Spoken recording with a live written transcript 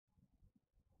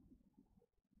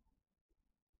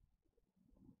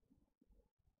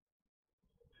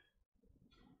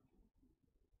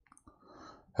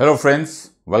Hello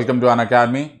friends, welcome to An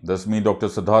Academy. This is me, Dr.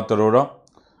 Siddharth Arora.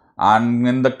 And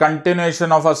in the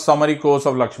continuation of our summary course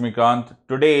of Lakshmikant,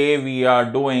 today we are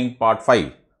doing part 5,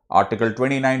 article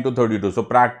 29 to 32. So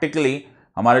practically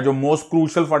हमारे जो most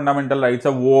crucial fundamental rights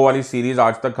है वो वाली series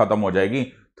आज तक खत्म हो जाएगी.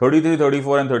 33,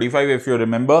 34 and 35 if you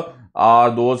remember are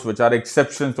those which are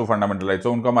exceptions to fundamental rights.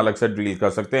 So उनका हम अलग से deal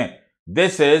कर सकते हैं.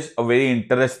 This is a very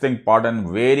interesting part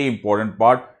and very important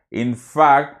part. In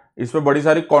fact, इस पे बड़ी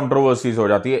सारी कंट्रोवर्सीज हो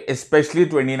जाती है स्पेशली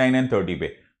 29 एंड 30 पे.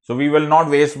 So we will not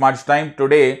waste much time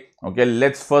today. Okay,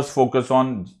 let's first focus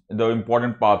on the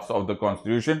important parts of the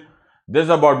constitution. This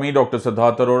about me, doctor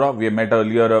Siddharth Arora. We have met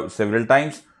earlier several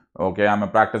times. Okay, I am a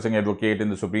practising advocate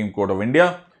in the supreme court of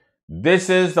India. This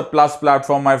is the plus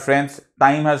platform my friends.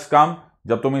 Time has come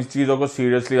जब तुम इस चीजों को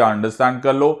seriously understand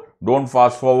कर लो. Don't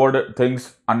fast forward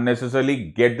things unnecessarily.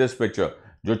 Get this picture.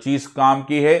 जो चीज काम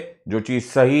की है, जो चीज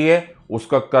सही है,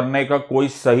 उसका करने का कोई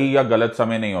सही या गलत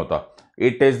समय नहीं होता.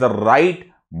 It is the right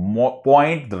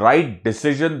point, right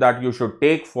decision that you should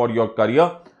take for your career.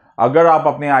 अगर आप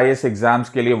अपने आईएएस एग्जाम्स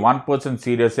के लिए 1%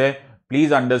 सीरियस है,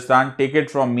 please understand, take it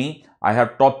from me. I have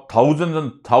taught thousands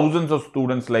and thousands of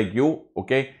students like you.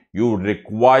 Okay, you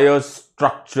require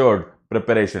structured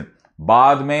preparation.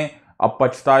 बाद में अब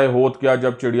पछताए होत क्या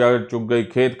जब चिड़िया चुग गई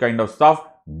खेत kind of stuff.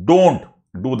 Don't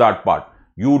do that part.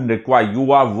 You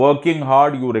are working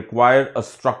hard, you require a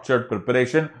structured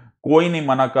preparation. कोई नहीं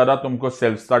मना कर रहा तुमको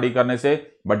सेल्फ स्टडी करने से,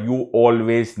 but you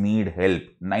always need help.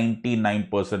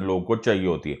 99% लोगों को चाहिए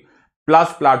होती है.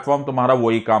 प्लस प्लेटफॉर्म तुम्हारा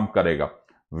वही काम करेगा.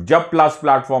 जब प्लस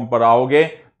प्लेटफॉर्म पर आओगे,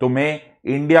 तुम्हें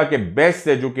इंडिया के बेस्ट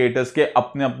एजुकेटर्स के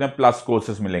अपने अपने प्लस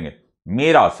कोर्सेस मिलेंगे.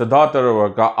 मेरा सिद्धार्थ अरोरा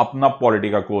का अपना पॉलिटी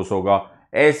का कोर्स होगा.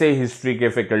 ऐसे ही हिस्ट्री के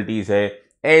फैकल्टीज है,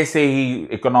 ऐसे ही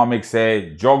इकोनॉमिक्स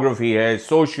है, ज्योग्राफी है,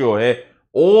 सोशियो है.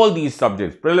 ऑल दीज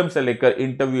सब्जेक्ट्स प्रीलिम से लेकर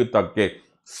इंटरव्यू तक के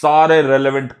सारे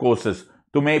रेलेवेंट कोर्सेस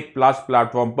तुम्हें प्लस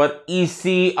प्लेटफॉर्म पर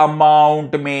इसी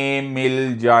अमाउंट में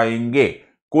मिल जाएंगे.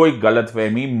 कोई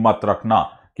गलतफहमी मत रखना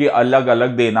कि अलग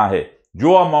अलग देना है.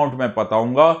 जो अमाउंट मैं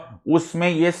बताऊंगा उसमें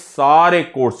ये सारे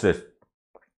कोर्सेस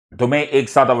तुम्हें एक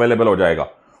साथ अवेलेबल हो जाएगा.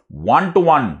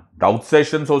 1-to-1 डाउट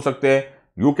सेशंस हो सकते हैं.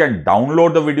 You can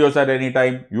download the videos at any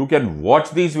time. You can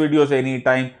watch these videos any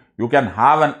time. You can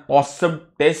have an awesome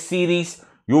test series.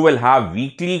 You will have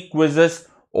weekly quizzes.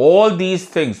 All these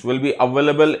things will be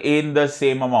available in the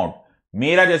same amount.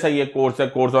 मेरा जैसा ये course है,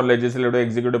 course on legislative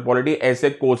executive polity, ऐसे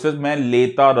courses मैं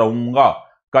लेता रहूंगा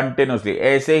continuously.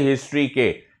 ऐसे history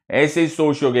के, ऐसे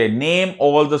सोशियो के, name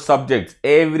all the subjects,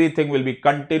 everything will be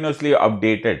continuously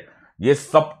updated. ये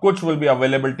सब कुछ will be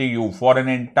available to you for an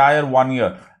entire 1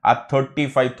 year at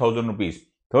 35,000 rupees.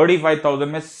 35,000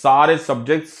 में सारे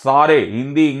सब्जेक्ट, सारे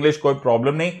हिंदी इंग्लिश, कोई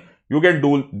प्रॉब्लम नहीं. You can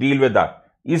deal with that.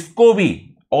 इसको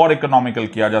भी और इकोनॉमिकल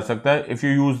किया जा सकता है if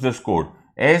you use this code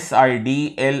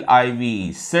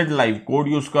SIDLIVE Sid live code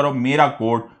use करो. मेरा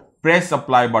code, press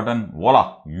apply button, वॉला,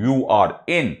 you are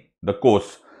in the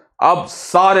course. अब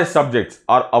सारे subjects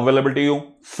are available to you.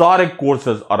 सारे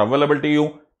courses are available to you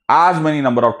as many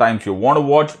number of times you want to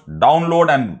watch,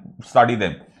 download and study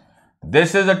them.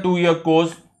 This is a 2-year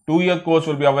course. 2-year course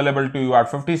will be available to you at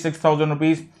 56,000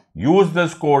 rupees. Use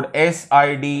this code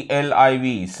SIDLIVE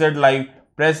SIDLIVE.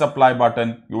 Press apply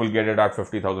button. You will get it at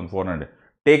 50,400.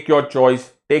 Take your choice.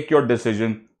 Take your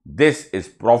decision. This is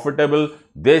profitable.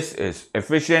 This is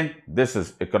efficient. This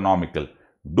is economical.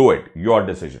 Do it. Your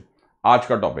decision. आज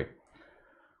का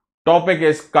topic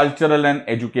is cultural and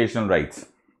educational rights.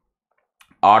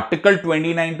 Article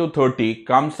 29 to 30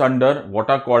 comes under what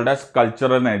are called as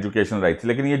cultural and educational rights.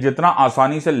 लेकिन ये जितना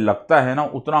आसानी से लगता है ना,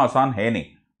 उतना आसान है नहीं.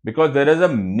 Because there is a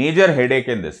major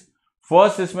headache in this.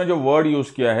 First, इसमें जो word यूज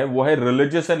किया है वो है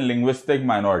religious and linguistic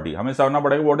minority. हमें समझना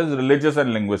पड़ेगा what is religious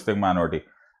and linguistic minority.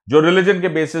 जो religion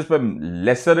के बेसिस पे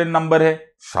lesser in number है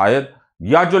शायद,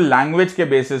 या जो language के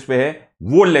बेसिस पे है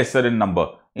वो lesser in number.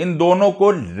 इन दोनों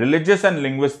को religious and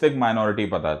linguistic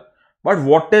minority पता है.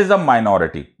 But what is a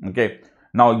minority? Okay.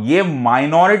 Now ये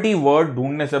माइनॉरिटी वर्ड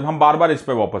ढूंढने से हम बार बार इस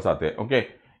पे वापस आते हैं. Okay,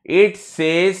 it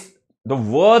says the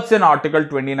words in article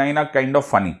 29 are kind of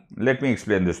funny. Late me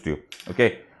explain this to you.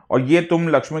 Okay, और ये तुम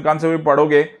लक्ष्मीकांत से भी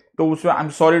पढ़ोगे तो उसमें आई एम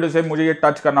सॉरी टू से मुझे ये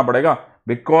टच करना पड़ेगा.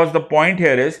 Because the point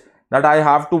here is that I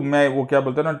have to, मैं वो क्या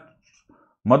बोलते हैं ना,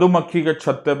 मधुमक्खी के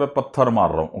छत्ते पे पत्थर मार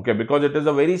रहा हूं. Okay, because it is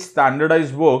a very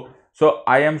standardised book. So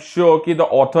I am sure कि the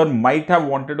author might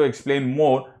have wanted to explain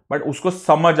more, but उसको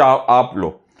समझ आप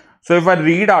लो. So if I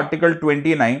read article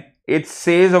 29, it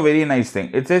says a very nice thing.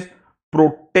 It says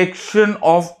protection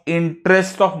of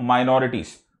interest of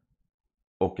minorities.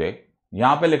 Okay,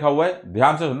 यहां पे लिखा हुआ है,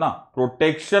 ध्यान से सुनना,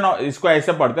 प्रोटेक्शन. इसको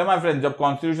ऐसे पढ़ते हैं माय फ्रेंड, जब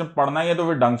कॉन्स्टिट्यूशन पढ़ना ही है तो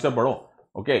फिर ढंग से पढ़ो.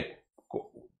 Okay,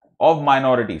 of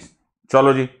minorities.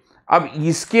 चलो जी, अब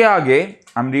इसके आगे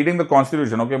I am reading the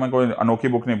constitution, okay, मैं कोई अनोखी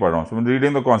बुक नहीं पढ़ रहा हूं, so I am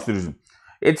reading the constitution.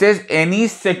 It says any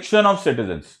section of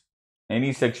citizens,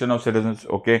 any section of citizens,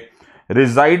 okay,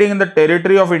 residing in the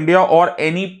territory of India और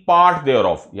एनी पार्ट देयर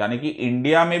ऑफ, यानी कि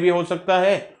इंडिया में भी हो सकता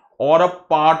है और अ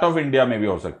पार्ट ऑफ इंडिया में भी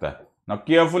हो सकता है. नाउ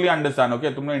केयरफुली अंडरस्टैंड,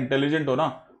 ओके, तुम इंटेलिजेंट हो ना,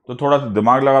 तो थोड़ा सा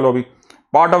दिमाग लगा लो अभी.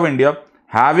 Part of India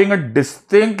having a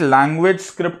distinct language,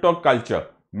 script और कल्चर.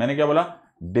 मैंने क्या बोला?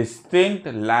 डिस्टिंक्ट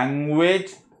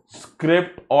लैंग्वेज,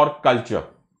 स्क्रिप्ट और कल्चर.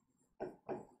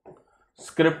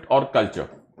 स्क्रिप्ट और कल्चर,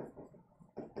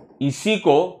 इसी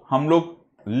को हम लोग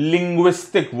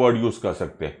लिंग्विस्टिक वर्ड यूज कर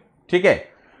सकते हैं. ठीक है.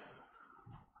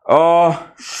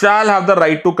 Shall have the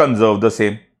right to conserve the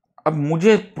same. अब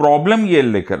मुझे प्रॉब्लम ये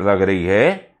लग रही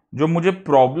है, जो मुझे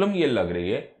प्रॉब्लम ये लग रही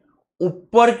है,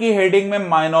 ऊपर की हेडिंग में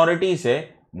माइनॉरिटीज है,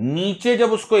 नीचे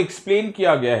जब उसको एक्सप्लेन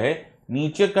किया गया है,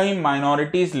 नीचे कहीं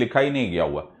माइनॉरिटीज लिखा ही नहीं गया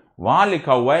हुआ, वहां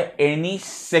लिखा हुआ है any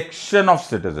section of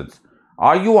citizens.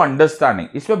 Are you understanding?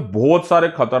 इसमें बहुत सारे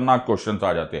खतरनाक क्वेश्चंस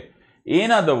आ जाते हैं.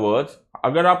 इन अदर वर्ड्स,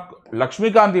 अगर आप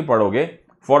लक्ष्मीकांत ही पढ़ोगे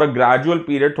फॉर अ ग्रेजुअल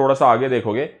पीरियड, थोड़ा सा आगे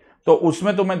देखोगे, तो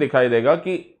उसमें तुम्हें दिखाई देगा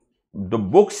कि the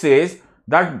book says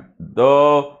that the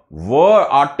word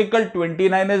article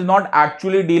 29 is not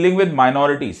actually dealing with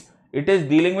minorities, it is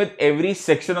dealing with every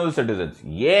section of the citizens.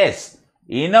 Yes,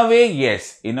 in a way, yes,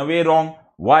 in a way wrong.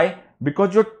 Why? Because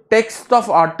जो text of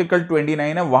article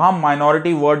 29 है, वहां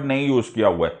minority word नहीं use किया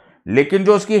हुआ है, लेकिन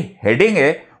जो उसकी heading है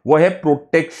वो है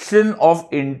protection of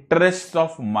interests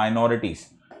of minorities.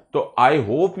 तो I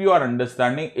hope you are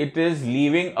understanding. It is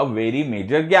leaving a very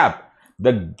major gap.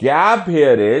 The gap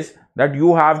here is that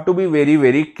you have to be very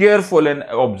very careful in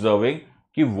observing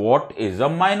कि what is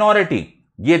a minority.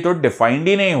 ये तो defined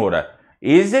ही नहीं हो रहा है.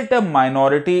 Is it a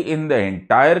minority in the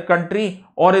entire country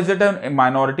और is it a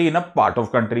minority in a part of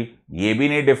country? ये भी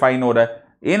नहीं डिफाइन हो रहा है.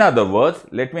 In other words,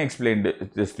 let me explain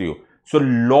this to you. So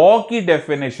law की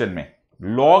डेफिनेशन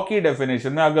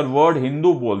में अगर वर्ड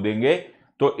हिंदू बोल देंगे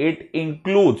तो it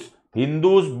includes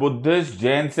Hindus, Buddhist,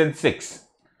 Jains and Sikhs.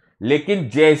 लेकिन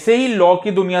जैसे ही लॉ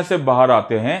की दुनिया से बाहर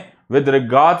आते हैं with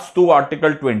regards to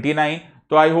article 29,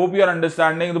 so I hope you are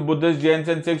understanding the Buddhists, Jains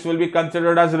and Sikhs will be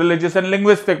considered as religious and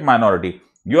linguistic minority.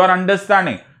 You are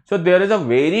understanding? So there is a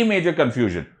very major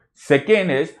confusion.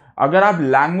 Second is, अगर आप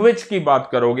language की बात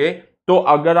करोगे, तो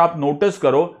अगर आप notice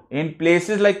करो, in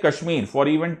places like Kashmir, for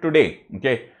even today,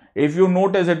 okay, if you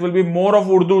notice, it will be more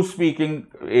of Urdu speaking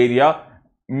area.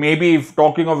 Maybe if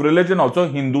talking of religion also,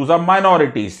 Hindus are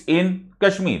minorities in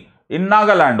Kashmir, in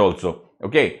Nagaland also,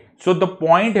 okay. So the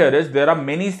point here is there are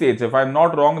many states, if I'm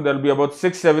not wrong, there will be about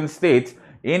 6-7 states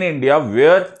in India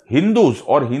where Hindus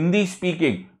or Hindi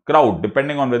speaking crowd,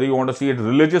 depending on whether you want to see it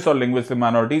religious or linguistic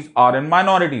minorities, are in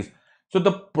minorities. So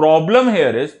the problem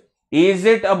here is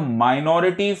it a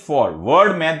minority for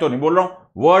word, मैं तो नहीं बोल रहा हूं,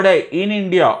 word है in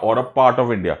India or a part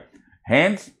of India.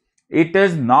 Hence, it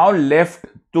is now left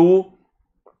to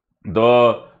the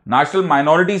National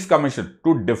Minorities Commission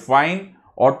to define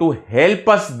or to help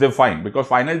us define, because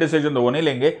final decision तो वो नहीं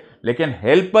लेंगे, लेकिन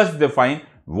help us define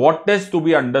what is to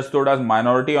be understood as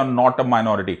minority or not a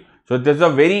minority. So this is a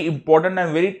very important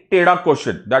and very teda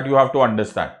question that you have to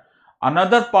understand.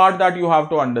 Another part that you have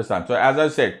to understand, so as I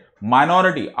said,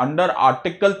 minority under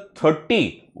article 30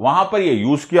 वहां पर ये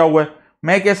use किया हुआ है.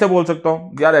 मैं कैसे बोल सकता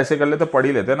हूं यार, ऐसे कर लेते, पढ़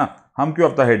ही लेते ना, हम क्यों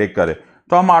अपना हेडेक करें,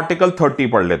 तो हम आर्टिकल 30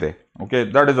 पढ़ लेते. Okay,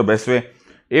 that is the best way.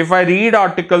 If I read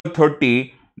article 30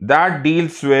 that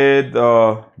deals with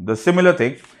the similar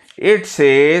thing, it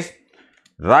says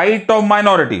right of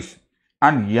minorities,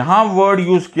 and यहां word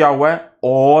use किया हुआ है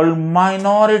all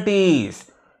minorities.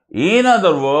 In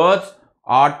other words,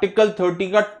 article 30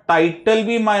 का title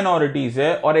भी minorities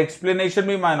है और explanation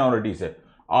भी minorities है.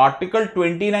 आर्टिकल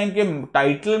 29 के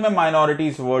टाइटल में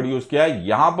माइनॉरिटीज वर्ड यूज किया है,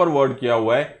 यहां पर वर्ड किया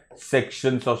हुआ है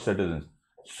sections of citizens.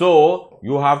 So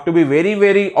you have to be very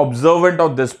very observant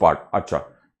of this part. अच्छा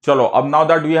चलो, अब now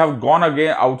that we have gone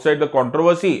again outside the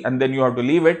controversy and then you have to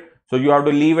leave it, so you have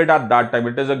to leave it at that time.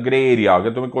 It is a gray area.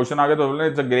 अगर तुम्हें question आ गया तो बोलना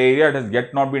it's a gray area, it has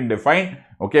yet not been defined,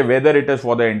 okay, whether it is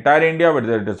for the entire India,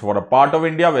 whether it is for a part of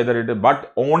India, whether it is, but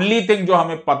only thing जो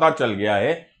हमें पता चल गया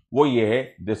है वो ये है,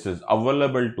 this is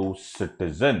available to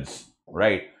citizens,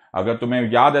 right? अगर तुम्हें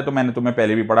याद है तो मैंने तुम्हें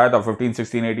पहले भी पढ़ाया था, 15,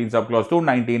 16, 18 सब clause 2,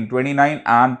 19, 29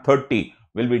 and 30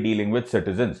 will be dealing with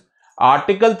citizens.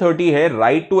 Article 30 है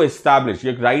राइट टू एस्टैब्लिश.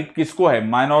 ये राइट किसको है?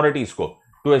 माइनॉरिटीज को.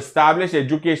 टू एस्टैब्लिश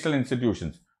एजुकेशनल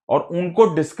इंस्टीट्यूशंस, और उनको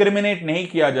डिस्क्रिमिनेट नहीं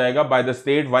किया जाएगा by the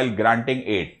state while granting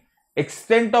aid.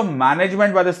 Extent of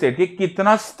management by the state, कि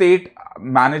कितना स्टेट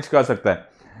मैनेज कर सकता है.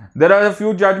 There are a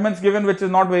few judgments given which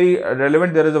is not very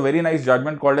relevant. There is a very nice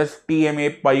judgment called as TMA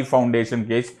Pai foundation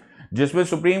case. जिसमें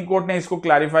supreme court ने इसको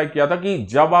clarify किया था कि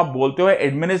जब आप बोलते हो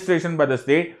एडमिनिस्ट्रेशन बाय द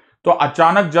स्टेट, तो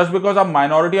अचानक जस्ट बिकॉज आप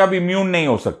माइनॉरिटी आप इम्यून नहीं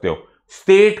हो सकते हो.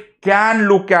 State can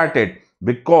look at it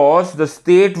because the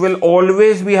state will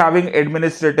always be having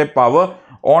administrative power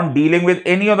on dealing with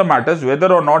any of the matters, whether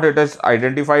or not it is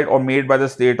identified or made by the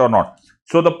state or not.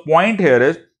 So the point here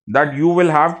is that you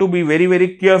will have to be very, very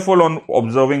careful on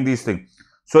observing these things.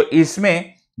 So isme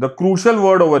the crucial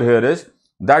word over here is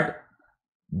that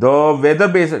the whether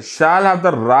based shall have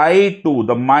the right to,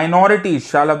 the minorities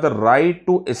shall have the right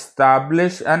to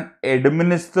establish and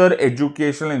administer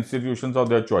educational institutions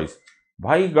of their choice.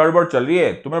 भाई गड़बड़ चल रही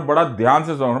है, तुम्हें बड़ा ध्यान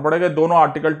से समझना पड़ेगा. दोनों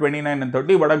आर्टिकल 29 एंड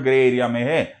 30 बड़ा ग्रे एरिया में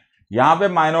है. यहां पे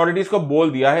माइनॉरिटीज को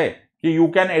बोल दिया है कि you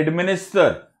can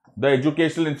administer the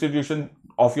educational institution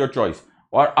of your choice,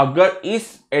 और अगर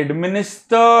इस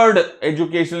एडमिनिस्टर्ड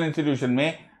एजुकेशनल इंस्टीट्यूशन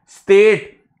में स्टेट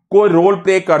कोई रोल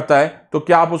प्ले करता है तो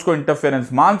क्या आप उसको इंटरफेरेंस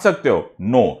मान सकते हो?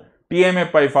 No.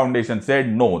 TMA Pai Foundation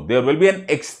said no, there will be an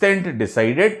extent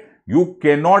decided. You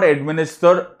cannot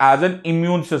administer as an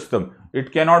immune system.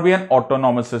 It cannot be an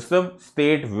autonomous system.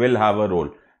 State will have a role.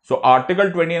 So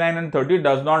Article 29 and 30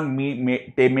 does not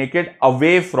make it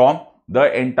away from the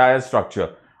entire structure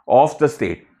of the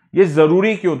state. ये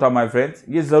जरूरी क्यों था my friends?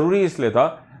 ये जरूरी इसलिए था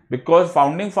because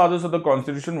founding fathers of the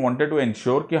constitution wanted to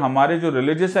ensure कि हमारे जो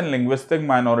religious and linguistic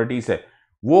minorities है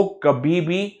वो कभी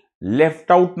भी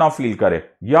लेफ्ट आउट ना फील करे,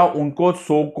 या उनको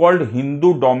सो कॉल्ड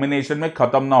हिंदू डोमिनेशन में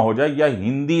खत्म ना हो जाए, या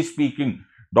हिंदी स्पीकिंग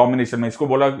डोमिनेशन में. इसको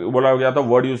बोला गया था,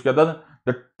 वर्ड यूज किया था,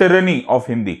 the tyranny of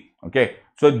Hindi. Okay,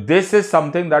 so this is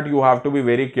something that you have to be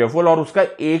very careful. और उसका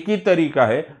एक ही तरीका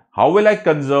है. How will I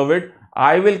conserve it?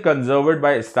 I will conserve it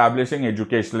by establishing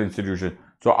educational institution.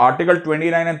 So article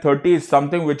 29 and 30 is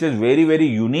something which is very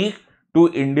very unique to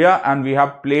India and we have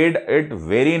played it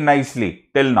very nicely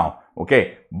till now. Okay,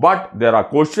 but there are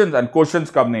questions, and questions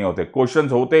कब नहीं होते?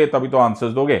 Questions होते तभी तो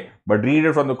answers दोगे. But read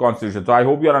it from the constitution. So I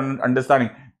hope you are understanding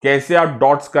कैसे आप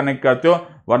dots connect करते हो,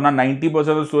 वरना 90%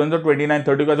 ऑफ स्टूडेंट्स तो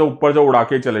 29-30 का ऊपर से उड़ा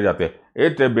के चले जाते हैं.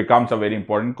 It becomes a very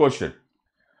important question.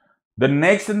 The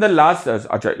next and the last,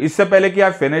 अच्छा इससे पहले कि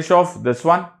I finish off this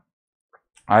one,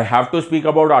 I have to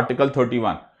speak about Article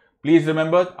 31. Please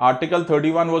remember, Article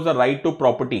 31 was the right to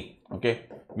property. Okay.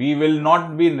 We will not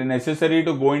be necessary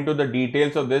to go into the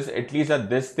details of this, at least at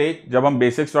this stage. जब हम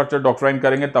basic structure doctrine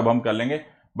करेंगे तब हम कर लेंगे.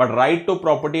 But right to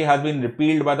property has been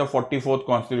repealed by the 44th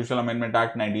Constitutional Amendment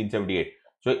Act 1978.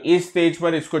 So इस stage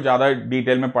पर इसको ज्यादा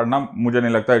डिटेल में पढ़ना मुझे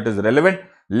नहीं लगता it is relevant.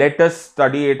 Let us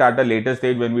study it at a later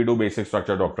stage when we do basic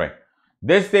structure doctrine.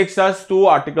 This takes us to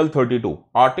Article 32.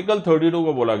 Article 32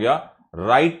 को बोला गया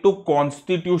right to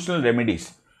constitutional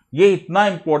remedies. ये इतना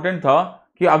इंपॉर्टेंट था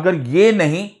कि अगर ये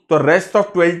नहीं तो rest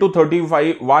of 12 to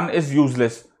 31 is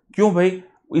useless. क्यों भाई?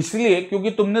 इसलिए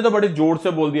क्योंकि तुमने तो बड़े जोर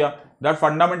से बोल दिया that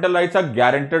fundamental rights are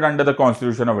guaranteed under the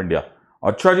constitution of India.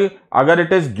 अच्छा जी, अगर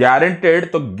इट इज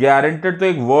गारंटेड, तो गारंटेड तो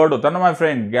एक वर्ड होता है ना माय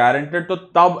फ्रेंड. गारंटेड तो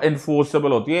तब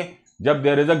एनफोर्सेबल होती है जब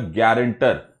देयर इज अ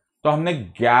गारंटर. तो हमने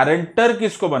गारंटर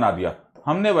किसको बना दिया?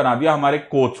 हमने बना दिया हमारे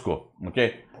कोर्ट्स को. ओके,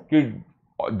 कि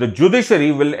द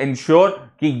जुडिशरी विल इंश्योर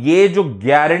कि ये जो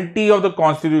गारंटी ऑफ द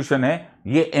कॉन्स्टिट्यूशन है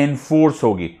ये एनफोर्स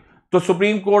होगी. तो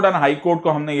supreme court and high court को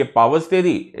हमने ये पावर्स दे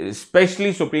दी,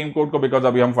 स्पेशली सुप्रीम कोर्ट को, बिकॉज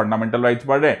अभी हम फंडामेंटल राइट्स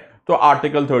पढ़ रहे हैं. तो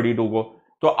आर्टिकल 32 को,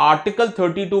 तो आर्टिकल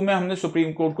 32 में हमने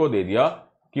सुप्रीम कोर्ट को दे दिया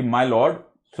कि माय लॉर्ड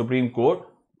सुप्रीम कोर्ट,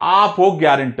 आप हो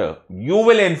guarantor, you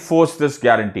will enforce this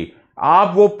guarantee.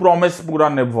 आप वो प्रॉमिस पूरा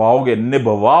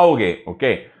निभवाओगे.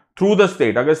 Okay, through the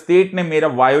state. अगर स्टेट ने मेरा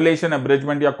वायोलेशन,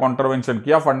 एब्रिजमेंट या कॉन्ट्रवेंशन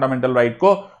किया फंडामेंटल राइट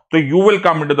को, तो you will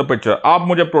come into the picture. आप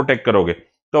मुझे प्रोटेक्ट करोगे.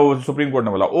 तो सुप्रीम कोर्ट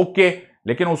ने बोला ओके,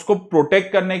 लेकिन उसको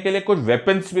प्रोटेक्ट करने के लिए कुछ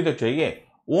वेपन्स भी तो चाहिए.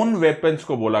 उन वेपन्स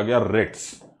को बोला गया रिट्स,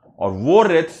 और वो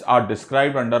writs are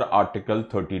described under article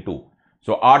 32.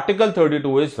 So article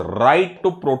 32 is right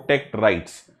to protect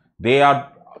rights. They are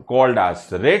called as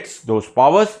writs, those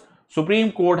powers. Supreme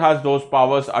court has those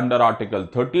powers under article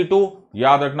 32.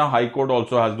 याद रखना, high court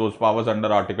also has those powers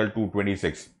under article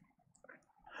 226.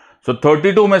 So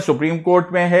 32 में supreme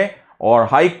court में है और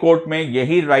high court में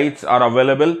यही rights are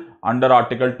available under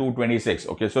article 226.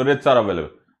 Okay, so writs are available.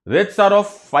 Writs are of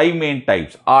 5 main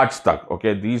types आज तक.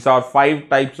 Okay, these are 5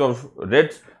 types of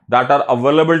writs that are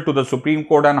available to the Supreme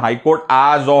Court and High Court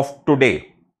as of today.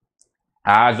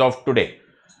 As of today,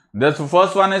 this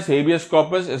first one is habeas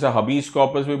corpus, is a habeas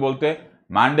corpus भी बोलते हैं.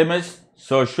 Mandamus,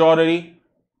 certiorari,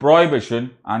 prohibition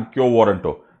and quo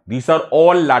warranto. These are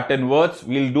all Latin words.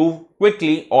 We'll do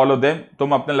quickly all of them.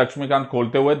 तुम अपने लक्ष्मीकांत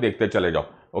खोलते हुए देखते चले जाओ.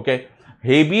 Okay,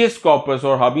 habeas corpus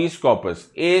और habeas corpus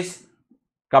is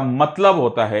का मतलब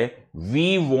होता है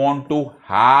we want to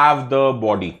have the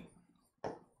body.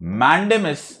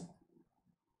 Mandamus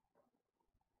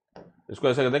इसको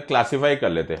ऐसे कहते हैं, क्लासिफाई कर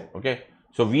लेते हैं. Okay,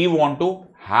 so we want to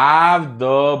have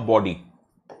the body.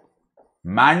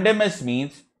 Mandamus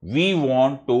means we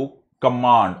want to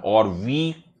command और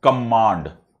we command.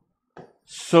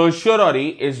 Certiorari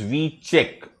is we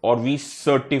check or we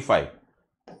certify.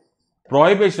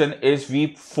 Prohibition is we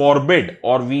forbid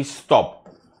or we stop.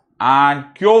 And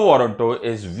quo warranto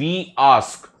is we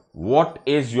ask what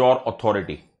is your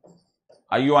authority.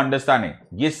 Are you understanding?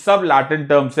 ये सब Latin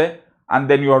terms है and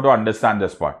then you have to understand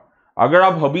this part. अगर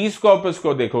आप habeas corpus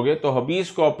को देखोगे तो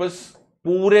habeas corpus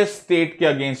पूरे state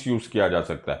के against use किया जा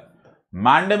सकता है.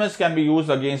 Mandamus can be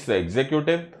used against the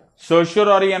executive.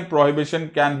 Certiorari and prohibition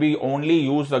can be only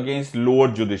used against lower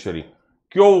judiciary.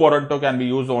 Quo warranto can be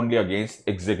used only against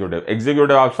executive.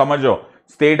 Executive आप समझो,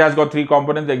 state has got three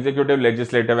components: executive,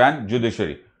 legislative and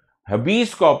judiciary.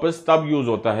 Habeas corpus तब use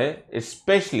होता है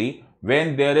especially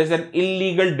when there is an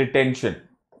illegal detention.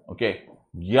 Okay,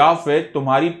 या फिर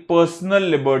तुम्हारी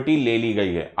personal liberty ले ली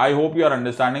गई है. I hope you are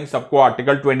understanding. सबको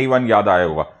आर्टिकल 21 याद आया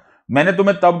होगा. मैंने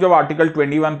तुम्हें तब जब आर्टिकल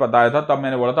 21 बताया था तब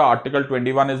मैंने बोला था article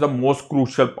 21 is the most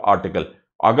crucial article.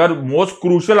 अगर मोस्ट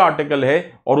क्रूशियल आर्टिकल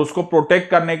है और उसको प्रोटेक्ट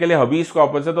करने के लिए हबीस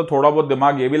कॉर्पस है तो थोड़ा बहुत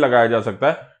दिमाग ये भी लगाया जा सकता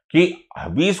है कि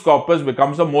habeas corpus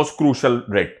becomes the most crucial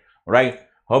writ. Right,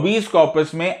 habeas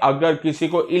corpus में अगर किसी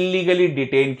को इलीगली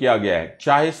डिटेन किया गया है,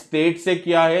 चाहे स्टेट से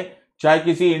किया है चाहे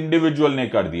किसी इंडिविजुअल ने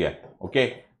कर दिया है, ओके,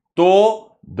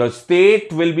 तो the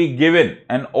state will be given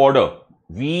an order,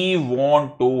 we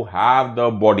want to have the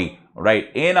body.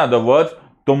 Right, in other words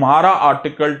तुम्हारा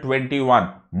article 21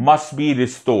 must be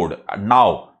restored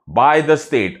now by the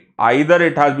state. Either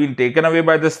it has been taken away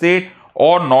by the state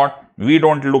or not. We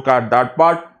don't look at that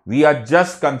part. We are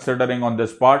just considering on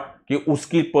this part कि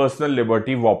उसकी personal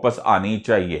liberty वापस आनी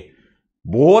चाहिए.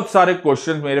 बहुत सारे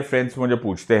questions मेरे friends मुझे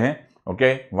पूछते हैं,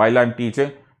 okay, while I am teaching,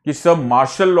 कि सर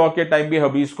मार्शल लॉ के टाइम भी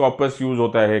हबीस कॉर्पस यूज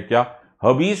होता है क्या?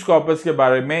 हबीस कॉर्पस के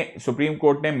बारे में सुप्रीम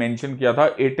कोर्ट ने मेंशन किया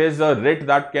था, it is a writ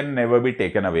that can never be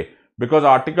taken away. Because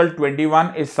Article 21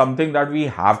 is something that we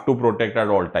have to protect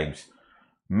at all times.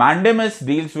 Mandamus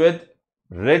deals with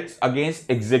writs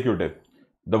against executive.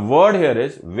 The word here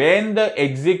is when the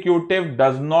executive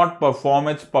does not perform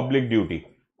its public duty.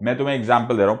 मैं तुम्हें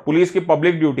example दे रहा हूं. Police की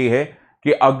public duty है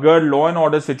कि अगर law and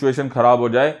order situation खराब हो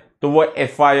जाए तो वो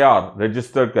FIR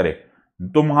रजिस्टर करे.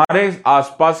 तुम्हारे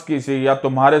आसपास किसी या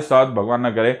तुम्हारे साथ भगवान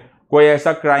ना करे कोई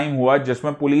ऐसा क्राइम हुआ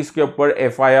जिसमें पुलिस के ऊपर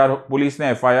पुलिस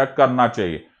ने FIR करना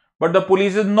चाहिए, but the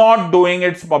police is not doing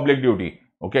its public duty,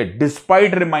 okay,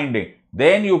 despite reminding,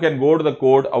 then you can go to the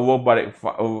court,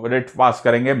 writ pass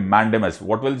karenge mandamus.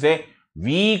 What will say?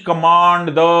 We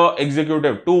command the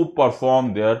executive to perform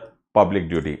their public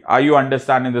duty. Are you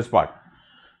understanding this part?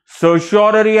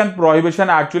 Certiorari and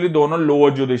prohibition actually दोनों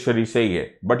lower judiciary से ही है,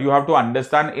 but you have to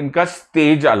understand इनका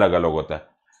stage अलग अलग होता है.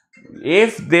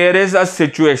 If there is a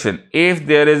situation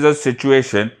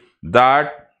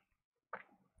that,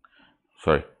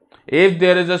 sorry, if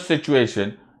there is a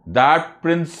situation that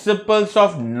principles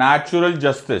of natural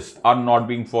justice are not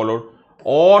being followed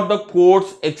or the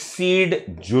courts exceed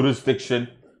jurisdiction,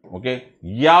 okay,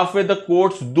 या फिर the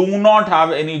courts do not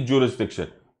have any jurisdiction,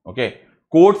 okay,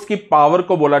 courts की power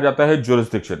को बोला जाता है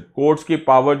jurisdiction. courts की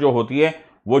power जो होती है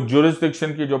वो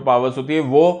jurisdiction की जो powers होती है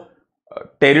वो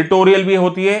टेरिटोरियल भी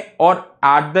होती है और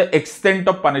at the extent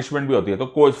of punishment भी होती है.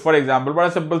 तो courts, for example, बड़ा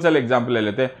सिंपल सा एग्जाम्पल ले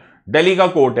लेते हैं. दिल्ली का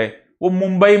कोर्ट है, वो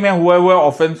मुंबई में हुए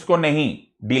ऑफेंस को नहीं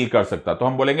डील कर सकता, तो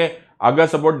हम बोलेंगे अगर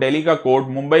सपोज दिल्ली का कोर्ट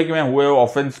मुंबई में हुए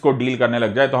ऑफेंस को डील करने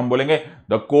लग जाए तो हम बोलेंगे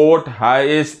the court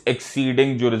has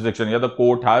exceeding jurisdiction या the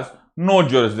court has no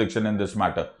jurisdiction in this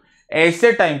matter.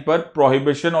 ऐसे टाइम पर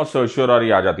प्रोहिबिशन और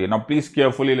सर्टियोररी आ जाती है. Now please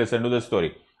carefully listen to the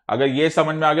story. अगर ये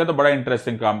समझ में आ गया तो बड़ा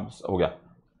इंटरेस्टिंग काम हो गया.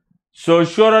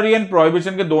 सर्टियोररी एंड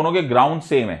प्रोहिबिशन के दोनों के ग्राउंड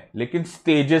सेम है लेकिन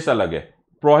स्टेजेस अलग है.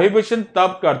 प्रोहिबिशन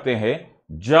तब करते हैं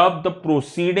जब the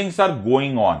proceedings are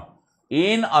going on.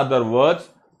 In other words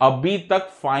अभी तक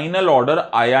फाइनल ऑर्डर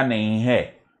आया नहीं है.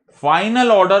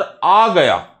 फाइनल ऑर्डर आ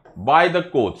गया by the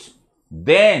courts,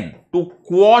 then to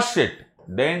quash it,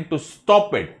 then to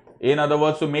stop it, in other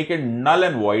words to make it null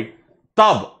and void,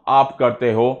 तब आप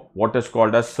करते हो what is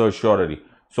called as सर्टियोररी.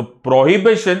 So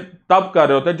prohibition तब कर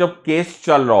रहे होते हैं जब केस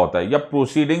चल रहा होता है या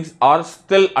proceedings are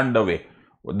still underway.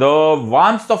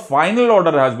 Once the final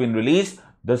order has been release,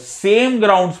 the same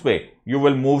grounds पे you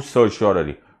will move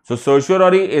certiorari. So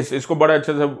certiorari इसको बड़ा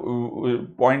अच्छे से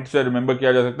पॉइंट से रिमेंबर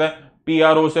किया जा सकता है.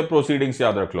 PRO से proceedings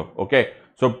याद रख लो. ओके,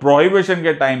 सो प्रोहिबिशन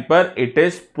के टाइम पर it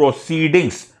is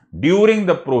proceedings, during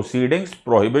the proceedings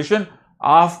prohibition,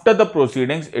 after the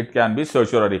proceedings it can be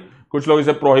सर्टियोररी. कुछ लोग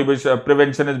इसे prohibition,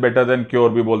 prevention is better than cure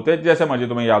भी बोलते हैं, जैसे मर्जी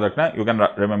तुम्हें याद रखना है. You can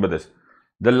remember this.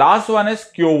 The last one is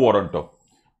क्यो वारंटो.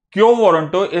 क्यो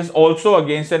warranto is also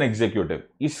against an executive.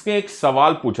 इसके एक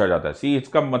सवाल पूछा जाता है, सी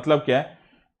इसका मतलब क्या है,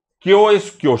 क्यो is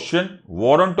question,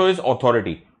 warranto is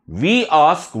authority. We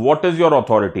ask what is your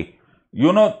authority.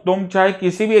 You know, तुम चाहे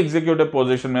किसी भी एग्जीक्यूटिव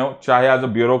पोजीशन में हो, चाहे एज अ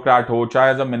ब्यूरोक्रेट हो,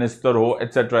 चाहे एज अ मिनिस्टर हो,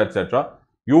 etcetera etcetera,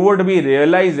 you would be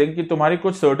realising कि तुम्हारी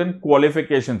कुछ सर्टेन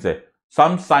क्वालिफिकेशंस है,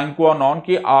 सम साइन क्वा नॉन,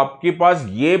 कि आपके पास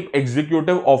ये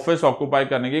एग्जीक्यूटिव ऑफिस ऑक्यूपाई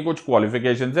करने की कुछ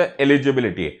क्वालिफिकेशंस है,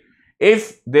 एलिजिबिलिटी है। If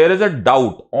there is a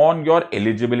doubt on your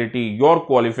eligibility, your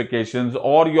qualifications,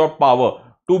 or your power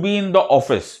to be in the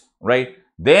office, right,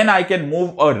 then I can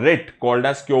move a writ called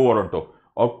as quo warranto,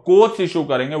 और courts issue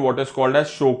करेंगे what is called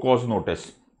as show cause notice,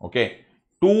 okay,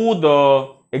 to the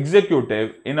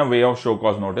executive in a way of show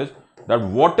cause notice, that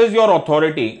what is your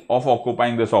authority of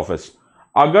occupying this office.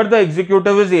 अगर the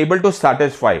executive is able to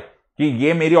satisfy कि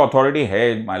ये मेरी authority है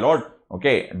my lord,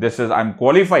 okay, this is I'm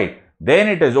qualified,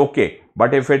 then it is okay.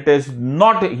 But if it is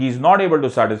not, he is not able to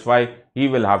satisfy, he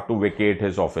will have to vacate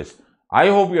his office. I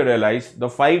hope you realize the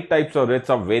 5 types of writs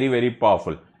are very, very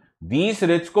powerful. These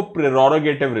writs को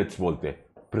prerogative writs बोलते हैं।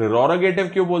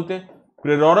 Prerogative क्यों बोलते हैं?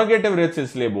 Prerogative writs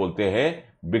इसलिए बोलते हैं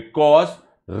because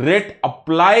writ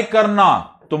apply करना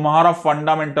तुम्हारा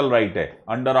fundamental right है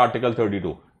under Article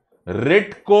 32.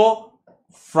 writ को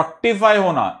fructify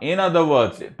होना, in other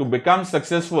words, to become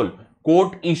successful,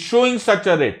 court issuing such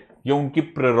a writ, ये उनकी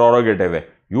प्रेरोगेटिव है।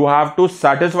 You have to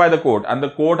satisfy the court and the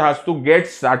court has to get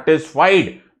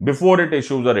satisfied before it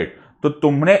issues a writ. तो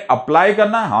तुमने apply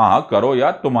करना है, हाँ करो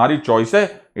यार, तुम्हारी चॉइस है,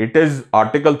 इट इज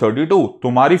आर्टिकल 32,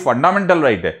 तुम्हारी फंडामेंटल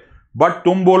राइट है। बट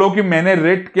तुम बोलो कि मैंने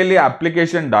रिट के लिए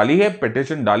एप्लीकेशन डाली है,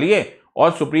 पिटिशन डाली है,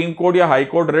 और सुप्रीम कोर्ट या हाई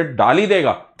कोर्ट रिट डाल ही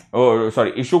देगा,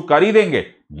 सॉरी इशू कर ही देंगे,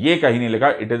 ये कहीं नहीं लिखा,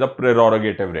 it is a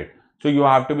prerogative writ. So you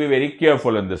have to be very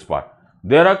careful in this part.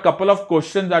 There are a couple of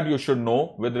questions that you should know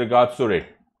with regards to writ.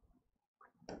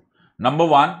 Number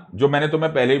 1, जो मैंने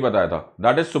तुम्हें पहले ही बताया था,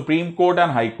 that is Supreme Court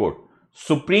and High Court.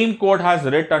 Supreme Court has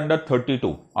writ under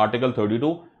 32, Article 32.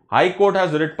 High Court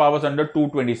has writ powers under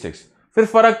 226. फिर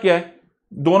फर्क क्या है?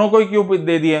 दोनों को ही क्यों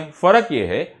दे दिए? फर्क ये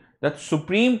है that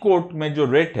Supreme Court में जो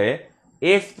writ है,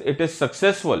 if it is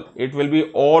successful, it will be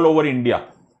all over India.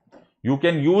 You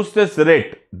can use this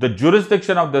writ. The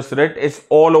jurisdiction of this writ is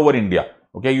all over India.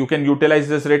 Okay, you can utilize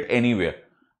this writ anywhere.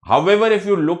 However, if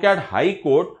you look at High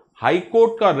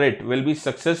Court का writ will be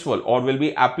successful or will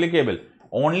be applicable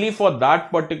only for that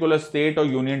particular state or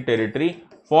union territory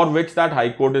for which that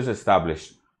High Court is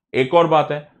established. एक और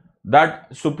बात है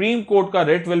that Supreme Court का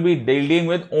writ will be dealing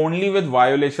with only with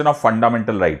violation of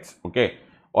fundamental rights. Okay,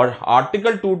 और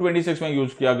Article 226 में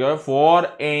use किया गया है for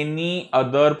any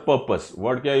other purpose.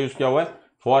 Word क्या यूज किया हुआ है?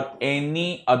 For any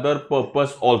other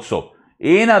purpose also.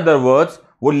 In other words,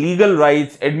 वो legal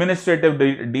rights, administrative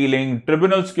dealing,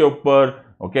 tribunals के ऊपर,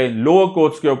 ओके, लोअर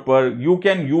कोर्ट्स के ऊपर, you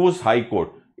can use high court.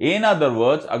 In other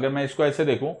words, अगर मैं इसको ऐसे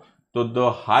देखूं तो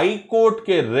द हाई कोर्ट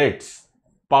के रिट्स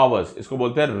पावर्स, इसको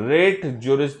बोलते हैं writ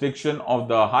jurisdiction of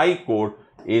the high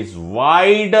court is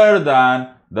wider than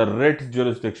the writ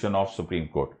jurisdiction of supreme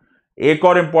court. एक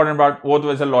और इंपॉर्टेंट बात, वो तो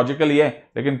वैसे लॉजिकल ही है,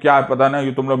 लेकिन क्या है पता ना,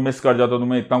 ये तुम लोग मिस कर जाते हो,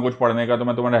 तुम्हें इतना कुछ पढ़ने का, तो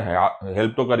मैं तुम्हारे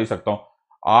हेल्प तो कर ही सकता हूं।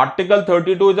 Article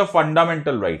 32 is a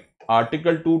fundamental right.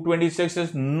 Article 226 is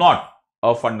not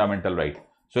a fundamental right.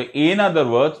 So in other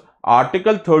words,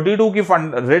 Article 32 की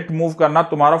writ move करना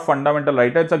तुम्हारा fundamental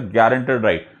right है, it's a guaranteed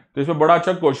right. तो इसमें बड़ा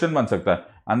अच्छा क्वेश्चन बन सकता है,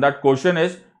 and that question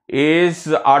is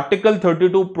Article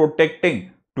 32 protecting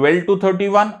 12 to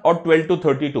 31 or 12 to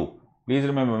 32? Please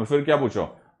remember, फिर क्या पूछो?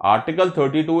 Article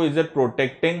 32, is it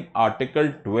protecting Article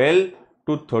 12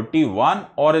 to 31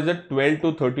 or is it 12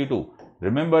 to 32?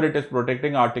 Remember, it is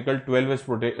protecting Article 12 is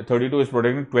 32 is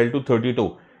protecting 12 to 32.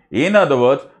 In other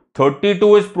words, 32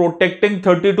 is protecting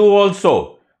 32 also.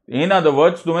 In other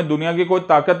words, तुम्हें दुनिया की कोई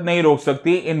ताकत नहीं रोक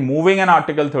सकती in moving an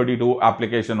Article 32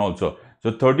 application also.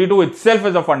 So 32 itself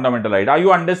is a fundamental right. Are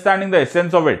you understanding the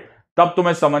essence of it? तब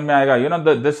तुम्हें समझ में आएगा. You know,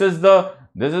 this is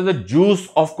the juice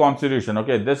of Constitution.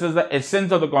 Okay, this is the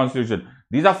essence of the Constitution.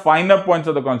 These are finer points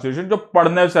of the Constitution जो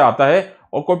पढ़ने से आता है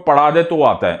और कोई पढ़ा दे तो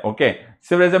आता है. Okay,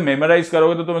 सिर्फ ऐसे मेमोराइज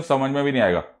करोगे तो तुम्हें समझ में भी नहीं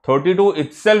आएगा. 32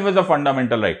 itself is a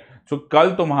fundamental right. So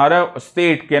कल तुम्हारा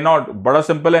स्टेट cannot, बड़ा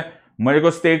सिंपल है, मेरे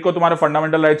को स्टेट को तुम्हारे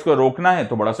फंडामेंटल राइट्स को रोकना है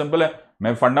तो बड़ा सिंपल है,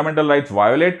 मैं फंडामेंटल राइट्स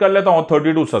वायोलेट कर लेता हूं,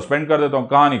 32 सस्पेंड कर देता हूं,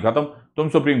 कहानी खत्म, तुम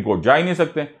सुप्रीम कोर्ट जा ही नहीं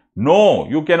सकते. No,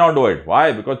 you can not do it.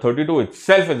 Why? Because 32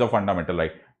 itself is a fundamental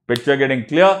right. Picture getting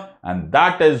clear? And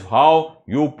that is how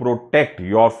you protect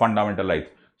your fundamental rights.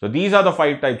 So these are the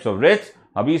 5 types of writs: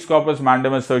 habeas corpus,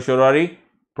 mandamus, certiorari,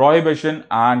 prohibition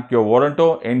and quo warranto.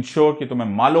 Ensure कि तुम्हें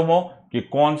मालूम हो कि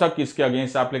कौन सा किसके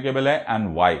against applicable है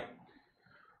and why.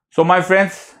 So my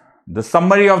friends, The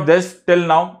summary of this till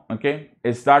now, okay,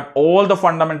 is that all the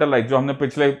fundamental rights जो हमने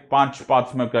पिछले 5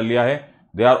 पार्ट्स में कर लिया है,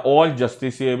 they are all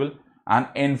justiciable and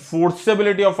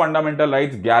enforceability of fundamental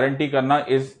rights guarantee करना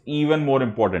is even more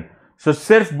important. So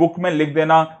सिर्फ book में लिख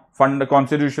देना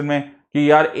कॉन्स्टिट्यूशन में कि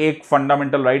यार एक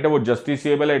फंडामेंटल राइट है वो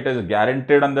जस्टिसिएबल है, it is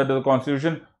guaranteed under the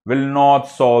constitution, will not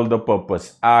solve the purpose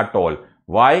at all.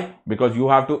 Why? Because you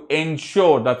have to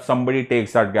ensure that somebody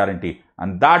takes that guarantee,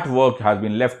 and that work has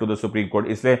been left to the Supreme Court.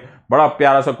 इसलिए बड़ा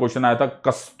प्यारा सा question आया था,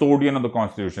 custodian of the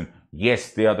Constitution. Yes,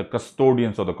 they are the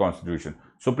custodians of the Constitution.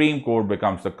 Supreme Court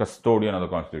becomes the custodian of the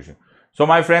Constitution. So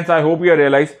my friends, I hope you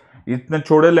realize इतने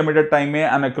छोटे limited time में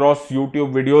and across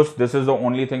YouTube videos, this is the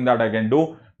only thing that I can do.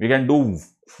 We can do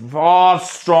far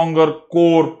stronger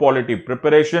core polity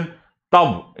preparation.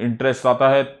 तब interest आता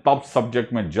है, तब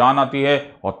subject में जान आती है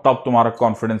और तब तुम्हारा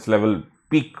कॉन्फिडेंस लेवल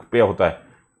पीक पे होता है.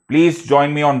 Please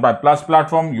join me on my plus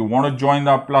platform. You want to join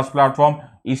the plus platform,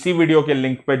 इसी वीडियो के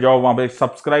लिंक पे जाओ, वहां पे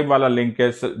सब्सक्राइब वाला लिंक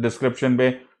है डिस्क्रिप्शन पे,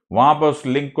 वहां पर उस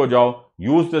लिंक को जाओ,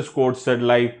 use this code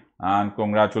SEDLIVE and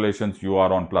congratulations, you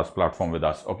are on plus platform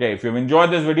with us. Okay, if you've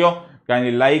enjoyed this video,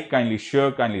 kindly like, kindly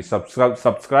share, kindly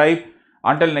subscribe.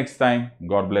 Until next time,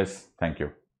 God bless. Thank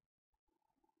you.